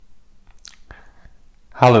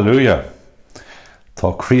Hallelujah.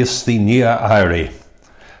 Tá Christi nia airí.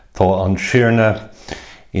 Tá an siarna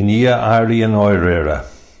I nia airí an oireire.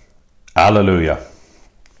 Hallelujah.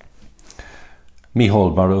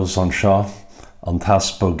 Mícheál Burrows an seo, an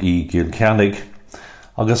taspog I Gaeilge,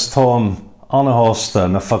 agus tám anhaasta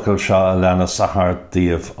na focail seo a lenas a thart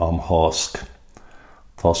díobh am hósc.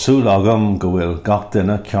 Tá súil agam go bhfuil gach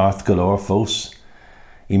duine ceart go leor fós,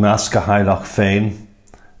 I measc a heilech féin,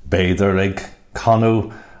 béidir ag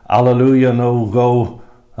canú Alleluia nó go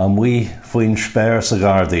an mí faoin spéir sa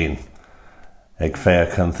gardín, ag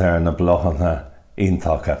féach ar na blothanna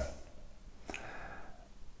iontacha.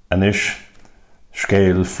 Anis,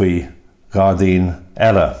 scéal faoi gardín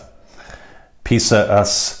eile, písa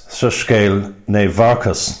as sa scéal né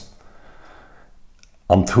bharcas,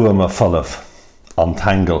 an tuama folamh, an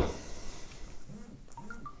tangal.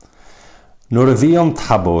 Nuair a bhí an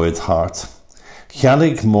tabóid thart,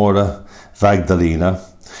 cheannaigh móra Magdalena,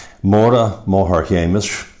 móra móthar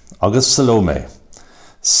James, agus Salome,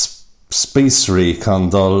 spíosraí can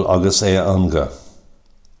dul agus é anga.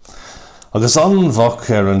 Agus an bhach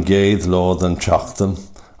an géad lód an teachtain,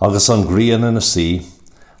 agus an grian in a sí,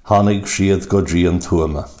 tháinig siad go dtí an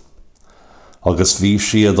tuama. Agus bhí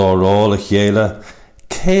siad ó ráil a chéile,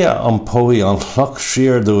 cé an póí an chloch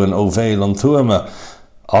siardúin ó bhéil an tuama,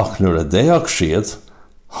 ach nuair a déach siad,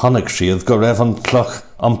 tháinig siad go raibh an cloch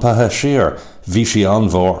ampathe siar, bhí si an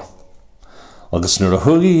bhór. Agus nuair a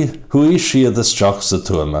thuí siad isteach sa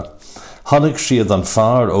tuama, tháinig siad an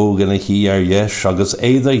fear ógan a hí ar dheis agus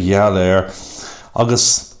éidir gheall agus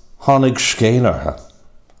tháinig scéanartha.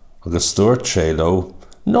 Agus dúirt sé leo,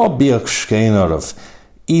 ná bíodh scéanarmh,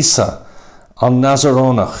 Isa, an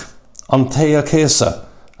Nazarónach, an Téa Césa,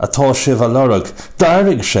 atá sibh a lorg,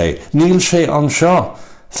 d'arraigh sé, níl sé an seo,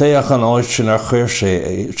 féach an áit sin ar chuir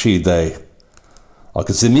sé siad é.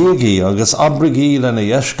 Agus imíogaí agus abragaí lena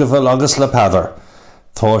dheisceabhfuil agus le peadar,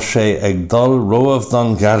 tá sé ag dul roimh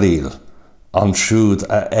don Gaeilge, an siúd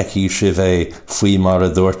a eici sibh é faoi mar a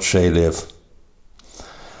dúirt sé libh.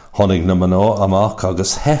 Tháinig na mná amach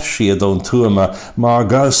agus heis siad ón tuama mar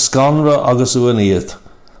gá scanra agus uaníiad,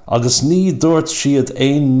 agus ní dúirt siad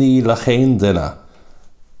éon ní le chéin duine,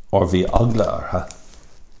 or bhí agla ortha.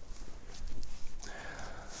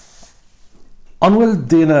 An bhfuil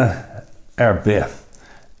duine ar bith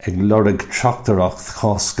ag lorg teachtareacht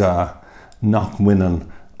chosca nach muinean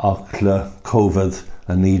ach le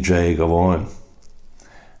COVID-19 go bháin.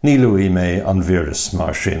 Ní luí mé an vírus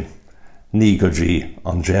mar sin, ní go dtí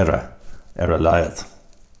an deire ar a leiad.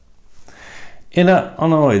 Ina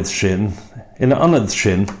anad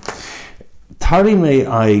sin, tarí mé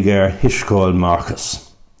aig ar Hiscáil Marcus,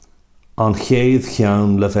 an chéad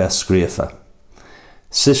cheann le bheith scríofa.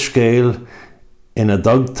 Siscéal ina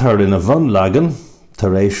dogtar ina bhun legan,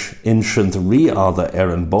 tar éis insint riada ar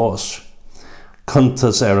an bás,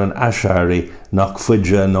 cuntas ar an aisirí nach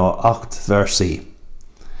fuide nó 8 versaí.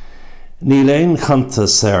 Ní léon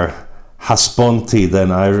cuntas ar haspóntí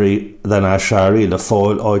den aisirí le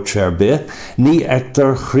fáil áit ar bith, ní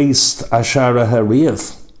ectar Christ aisirithe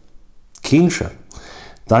riamh. Cínse,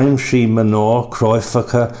 daim si mná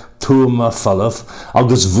cróifacha tuama folamh,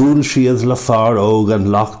 agus bhúil siad le fear óg an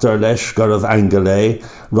leachtar leis go raibh angalé,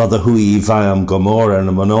 rud a thuí bhaim go mór ar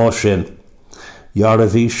na mná sin. Dhearr a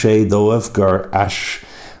bhí sé dóibh gur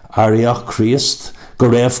ariach Christ,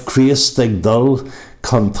 go raibh Christ ag dul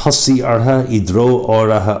chun tosaí ortha I dtreo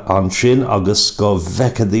áirithe an sin agus go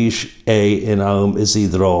bhfeicadís é in am is I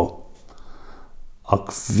dtreo. Ach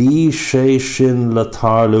bhí sé sin le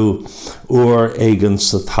tarlú uair éigean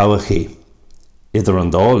sa tobachaí. Idir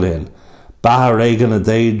an dálainn, bathair éigean a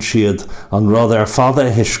déad siad an rud ar fada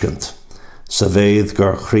thuiscint, sa bhéad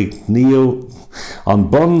gur chríochnaíodh an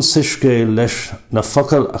bun siscéal leis na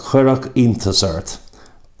focail a chuireadh iontasart,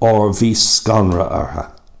 or bhí scanra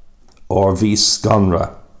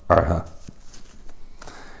ortha.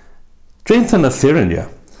 Déanta na firinne,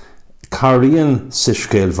 caríonn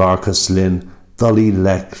siscéal bharcas linn dulí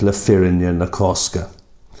lech le firinne na cósca.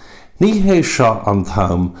 Ní hé seo an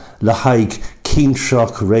tam le haig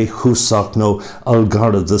cínseach ré chúsach nó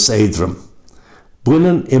algaradas éadrom.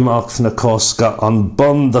 Buineann imeacht na cósca an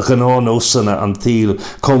bun de ghnán ósanna an tíl,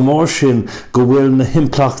 có mór sin go bhfuil na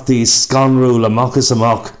himplachtaí scanrúil amach is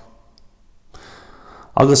amach.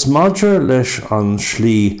 Agus maidir leis an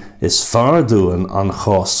slí is fearrdúin an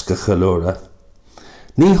chósca chulúra.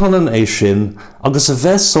 Ní thonan é sin agus a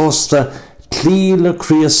bheith sósta clí le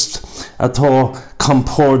Christ atá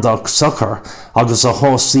campórdach sochar agus a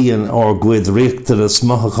hósaíonn or gcuid riachtanas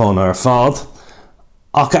mothachán ar fad,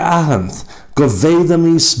 ach a ahand go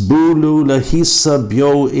bhéadamís búlú le hísa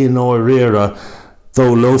beo in ó rira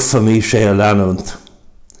dó lofa mí sé a leanúnt.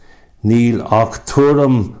 Níl ach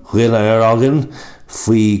tuaram ghuile agin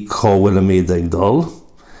faoi cóhfuil míad ag dul.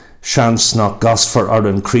 Seans nach gasfar ar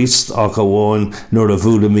an Christ ach a bháin nuair a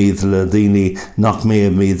bhuala míad le daoine nach mé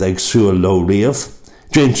míad ag súil lo riamh.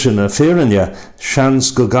 Jin sin a féranne,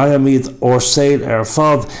 seans go gaia míad orsail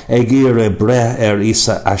fad ag íre breth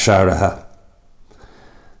isa asearathe.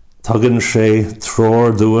 Tugann sé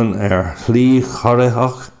tróir dúin chlí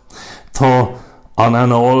chorathach, tá an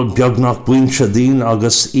anál beagnach buinte dín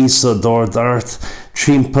agus isa dór dart,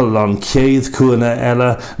 timpeall an céad cuana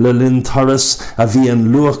eile le linn taras a bhí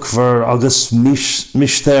an luachmhar agus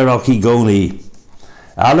misteirach I gcónaí.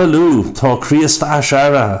 Alleluia, tá Christ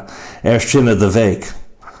asearathe sinna de bhéic.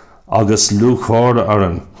 Agus luachóir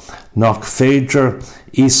aran, nach féidir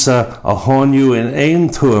isa a tháiniú in éon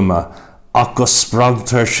tuama ach go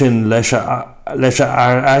spragtar sin leis a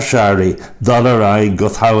asearí dal a raig go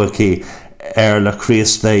thabhachaí le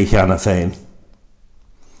Christ é cheana féin.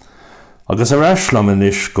 Agus ar eislam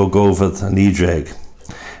inis go gomhad an ídréig.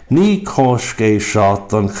 Ní cós cé seo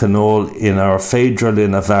don chanól in ar féidir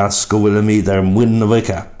linn a bheas go bhfuil míad muin na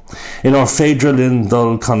bhice. In ar féidir linn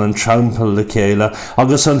dul can an teampall le chéile,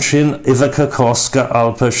 agus an sin ifacha cosca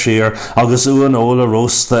alpa siar agus uan óla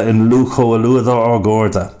rosta in lúcho a luada ar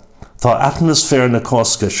górda. Tá atmosfér na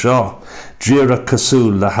cosca seo, díreach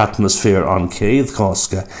cosúil le atmosfér an céad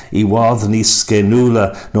cosca I bhád níos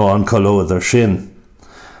scénúla nó an colóidar sin.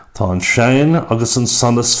 Tá an sein agus an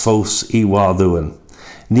sonas fós I bhádúin.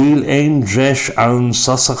 Níl éon dreis ann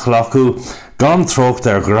sasach lacu gan trócht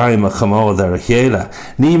graim a chamád a chéile.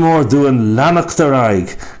 Ní mór dúin leanach de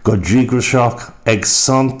raig go ddígraseach ag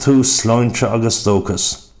santú sláinte agus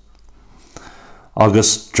dóchas.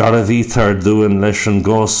 Agus jarabhítar dúin leis an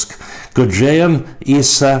gcosc, go déan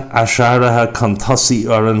isa asearathe can tosaí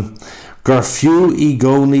oran, gur fiú I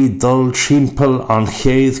gcónaí dul timpeall an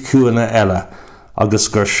chéad cuana eile, agus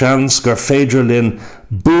gur seans gur féidir linn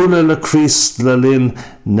búla le Christ le linn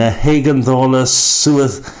na héigeandála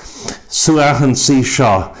suachan sí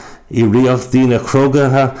seo I riamh dína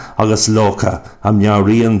crogatha agus lócha a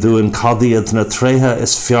meabhríonn dúin cadaíad na tréthe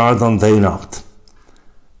is fearr an déanacht.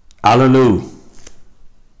 Alleluia.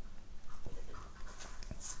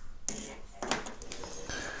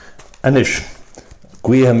 Anis,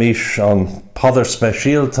 guihamís an padar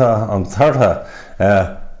speisialta an tartha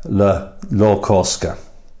le lócósca.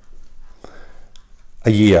 A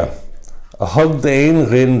dhia, a thug déon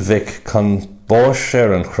rinn vic can báis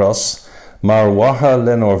an chros mar watha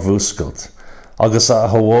len or bhúscailt, agus a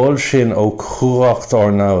bháil sin ó chuacht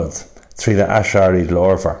or náid trí na asearí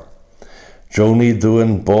lorvar. Joní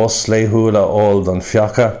dúin bós léithúla óil don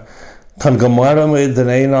fiacha, can go maramid den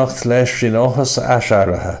éanacht leis sin óchas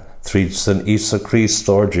asearathe tríd san Isa Christ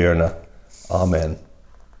ordearna. Amen.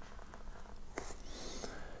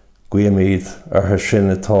 Guiamíd ar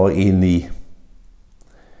sin atá I ní.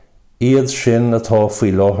 Iad sin atá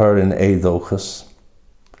faoi láthair in éadóchas.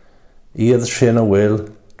 Iad sin a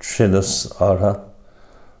bhfuil sinnas artha,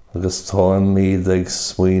 agus tá míad ag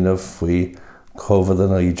smaoinemh faoi comhad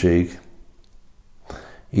an éideag.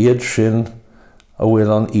 Iad sin a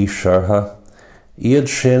bhfuil an íseartha. Iad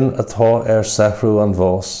sin atá sathhrú an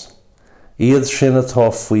bhós. Iad sin atá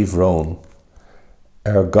faoi bhrón.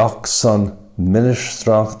 Gach san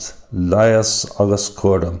ministracht laias agus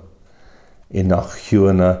cuardam I nach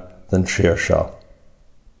hiúna den tíir seo.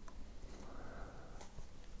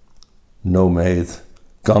 No méid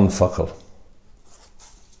gan focail.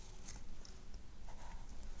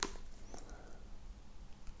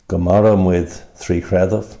 Go mara muid trí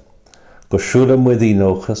chreadamh, go siúla muid I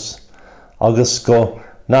nóchas, agus go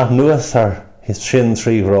nach nuathar sin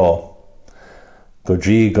trí rá. Go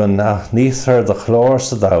dtí go nach níothar de chlár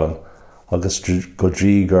sa domhan, agus go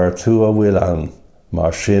dtí gur tú a bhfuil ann,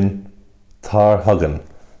 mar sin tar hagan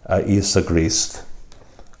a Isa Christ.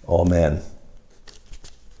 Amen.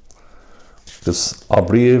 Gus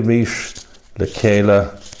abríomh mís le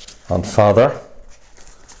chéile an Father,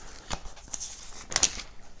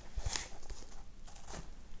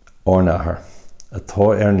 ornathair,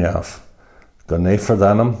 atá neamh, go néifar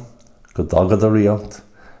danam, go dagad a riacht,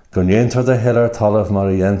 go néantar de hilar talamh mar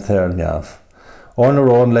a dhéantar neamh.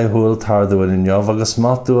 Ornarón le húil tardúin in neamh agus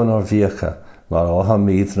matúin ar bhíocha, mar átha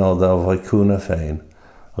míad ná dá bhaicúna féin,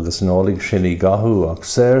 agus nálig sin I gathú ach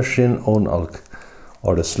séir sin ón alc,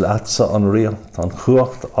 or is leatsa an riacht, an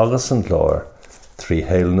chuacht agus an glóir, trí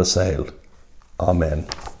héil na saoil. Amen.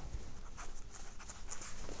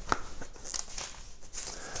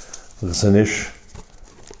 Agus inis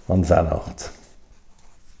an bheanacht.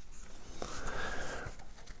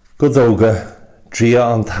 Go dóga, dia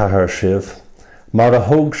an tathair sibh, mar a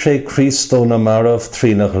thóg sé Christó na marabh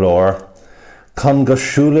trí na glóir, chun go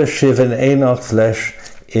siúla sibh in éanacht leis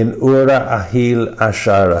in uaire a híl a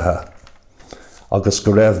searathe. Agus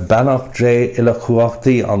go raibh beannacht dé ila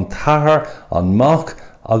chuachtaí an tathair, an mach,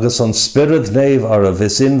 agus an spirit néamh ar a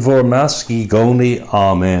bhís inmhór measc í gcónaí.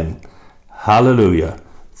 Amen. Hallelujah.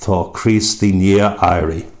 Tá Christi nua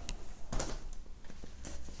éirí.